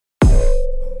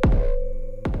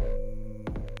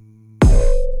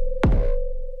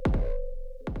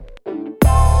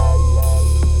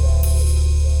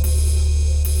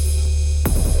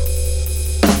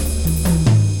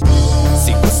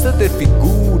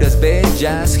figuras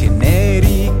bellas,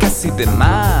 genéricas y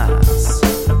demás.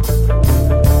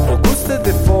 O gusta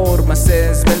de formas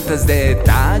esbeltas de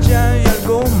talla y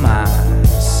algo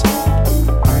más.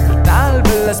 Tal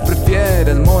vez las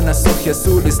prefieras monas,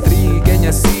 ojiazules,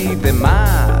 trigueñas y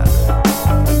demás.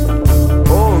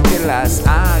 O que las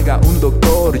haga un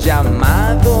doctor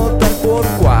llamado tal por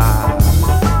cual.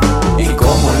 ¿Y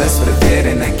cómo las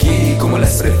prefieren aquí? ¿Cómo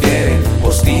las prefieren?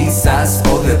 ¿Postizas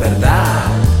o de verdad?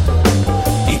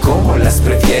 ¿Y cómo las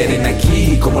prefieren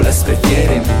aquí? ¿Cómo las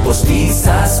prefieren?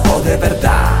 ¿Postizas o de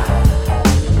verdad?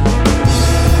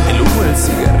 El humo del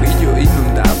cigarrillo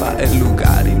inundaba el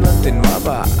lugar y lo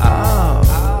atenuaba.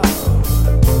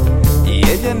 Y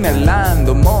ella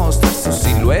anhelando mostrar su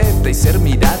silueta y ser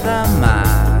mirada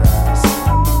más.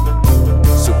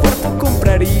 Su cuerpo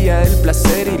compraría el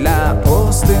placer y la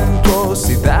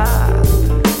ostentosidad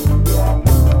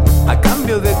a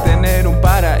cambio de tener un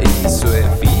paraíso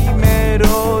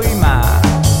efímero y más.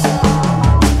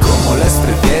 ¿Cómo las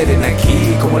prefieren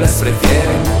aquí? ¿Cómo las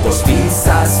prefieren?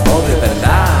 ¿Postizas o de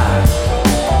verdad?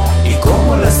 ¿Y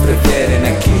cómo las prefieren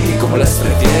aquí? ¿Cómo las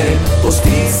prefieren?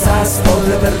 ¿Postizas o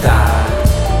de verdad?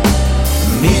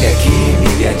 Mire aquí,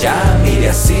 mire allá, mire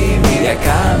así, mire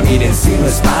acá, miren si no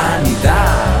es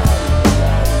vanidad.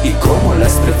 ¿Y cómo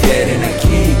las prefieren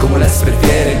aquí? ¿Cómo las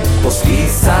prefieren?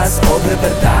 ¿Postizas o de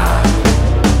verdad?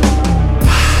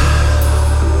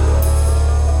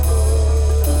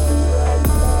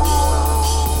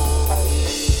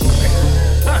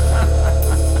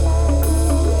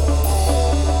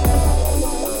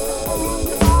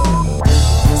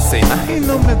 Se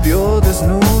imaginó medio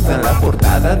desnuda en la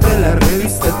portada de la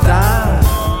revista Tal.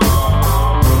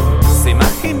 Se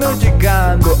imaginó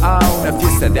llegando a una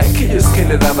fiesta de aquellos que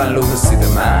le daban lujos y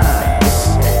demás.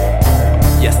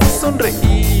 Y hasta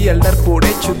sonreía al dar por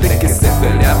hecho de que se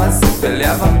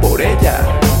peleaban por ella.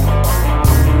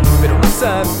 Pero no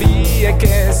sabía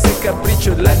que ese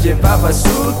capricho la llevaba a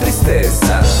su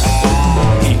tristeza.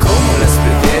 ¿Y cómo las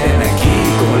prefieren aquí?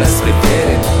 ¿Cómo las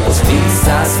prefieren?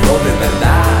 ¿Postizas o de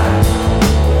verdad?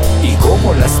 ¿Y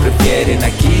cómo las prefieren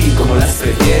aquí? ¿Cómo las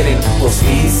prefieren?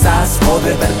 ¿Postizas o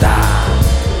de verdad?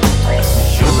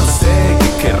 Yo no sé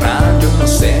qué querrán, yo no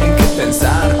sé en qué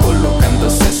pensar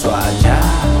colocándose eso allá.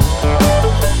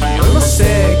 Yo no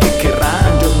sé qué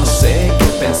querrán, yo no sé qué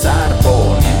pensar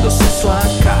poniéndose eso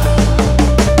acá.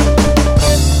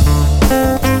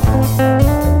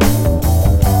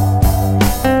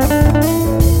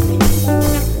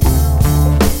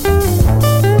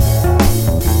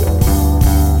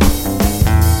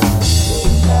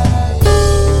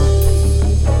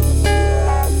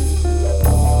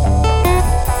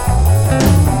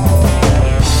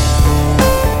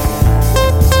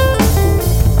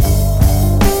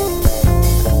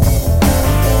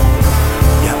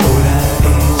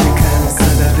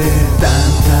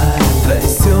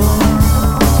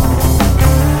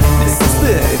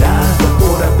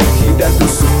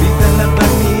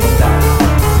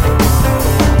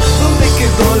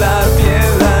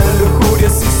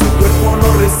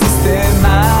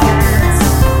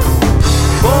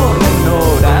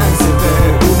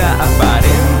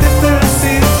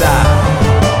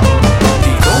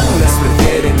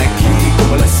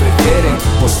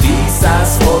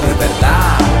 ¿Postizas o de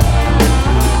verdad?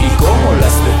 ¿Y cómo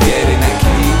las prefieren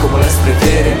aquí? ¿Cómo las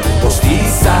prefieren?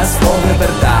 ¿Postizas o de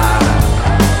verdad?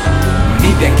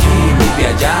 Mire aquí, mire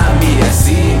allá, mire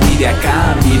así, mire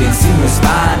acá, miren si no es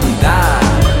vanidad.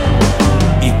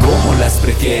 ¿Y cómo las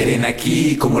prefieren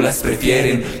aquí? ¿Cómo las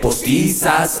prefieren?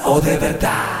 ¿Postizas o de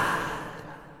verdad?